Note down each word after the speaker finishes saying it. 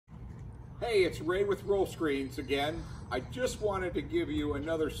Hey, it's Ray with Roll Screens again. I just wanted to give you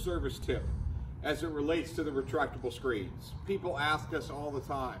another service tip as it relates to the retractable screens. People ask us all the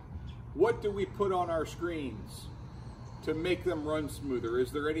time, what do we put on our screens to make them run smoother?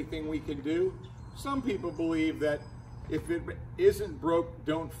 Is there anything we can do? Some people believe that if it isn't broke,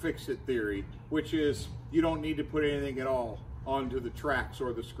 don't fix it theory, which is you don't need to put anything at all onto the tracks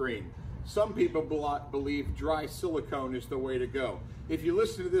or the screen. Some people believe dry silicone is the way to go. If you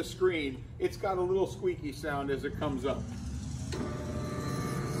listen to this screen, it's got a little squeaky sound as it comes up.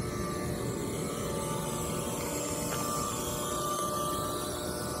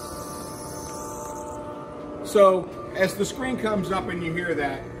 So as the screen comes up and you hear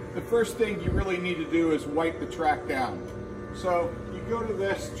that, the first thing you really need to do is wipe the track down. So you go to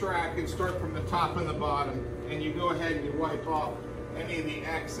this track and start from the top and the bottom, and you go ahead and you wipe off any of the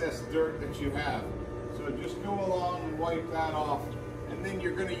excess dirt that you have. So just go along and wipe that off, and then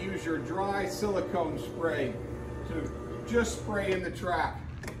you're going to use your dry silicone spray to just spray in the track.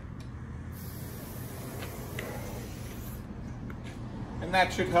 And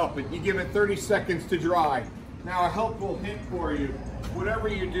that should help it. You give it 30 seconds to dry. Now, a helpful hint for you, whatever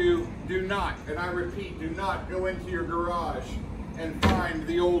you do, do not, and I repeat, do not go into your garage and find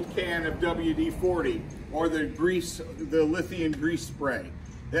the old can of WD-40 or the lithium grease spray.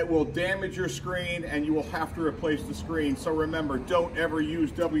 That will damage your screen and you will have to replace the screen. So remember, don't ever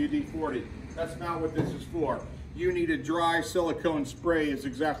use WD-40. That's not what this is for. You need a dry silicone spray is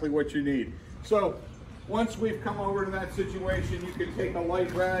exactly what you need. So once we've come over to that situation, you can take a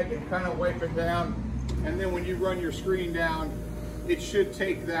light rag and kind of wipe it down. And then when you run your screen down, it should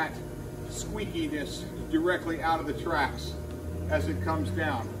take that squeakiness directly out of the tracks as it comes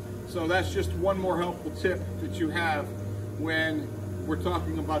down. So that's just one more helpful tip that you have when we're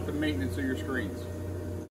talking about the maintenance of your screens.